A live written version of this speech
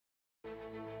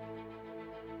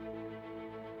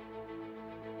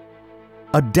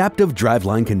Adaptive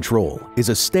driveline control is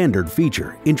a standard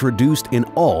feature introduced in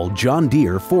all John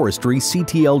Deere Forestry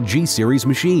CTL G-Series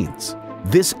machines.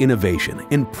 This innovation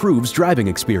improves driving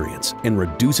experience and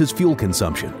reduces fuel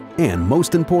consumption, and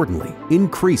most importantly,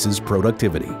 increases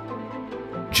productivity.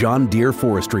 John Deere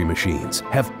forestry machines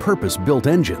have purpose-built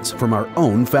engines from our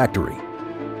own factory.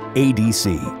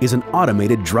 ADC is an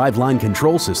automated driveline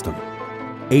control system.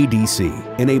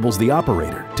 ADC enables the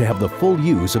operator to have the full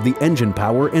use of the engine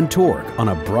power and torque on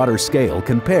a broader scale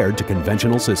compared to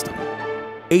conventional system.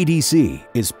 ADC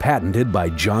is patented by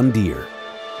John Deere.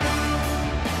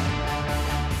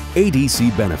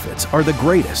 ADC benefits are the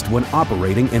greatest when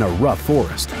operating in a rough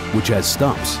forest, which has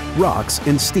stumps, rocks,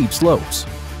 and steep slopes.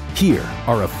 Here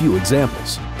are a few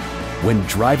examples. When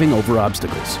driving over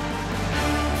obstacles.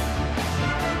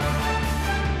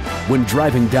 When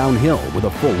driving downhill with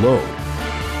a full load.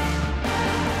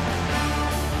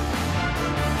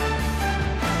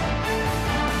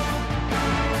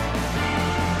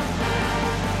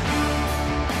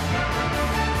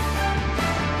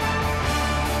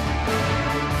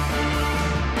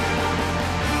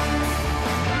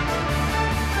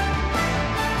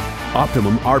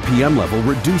 Optimum RPM level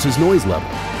reduces noise level.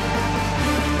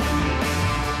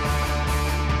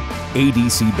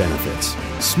 ADC benefits: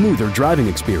 smoother driving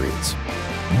experience,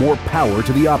 more power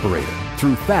to the operator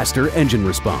through faster engine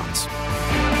response,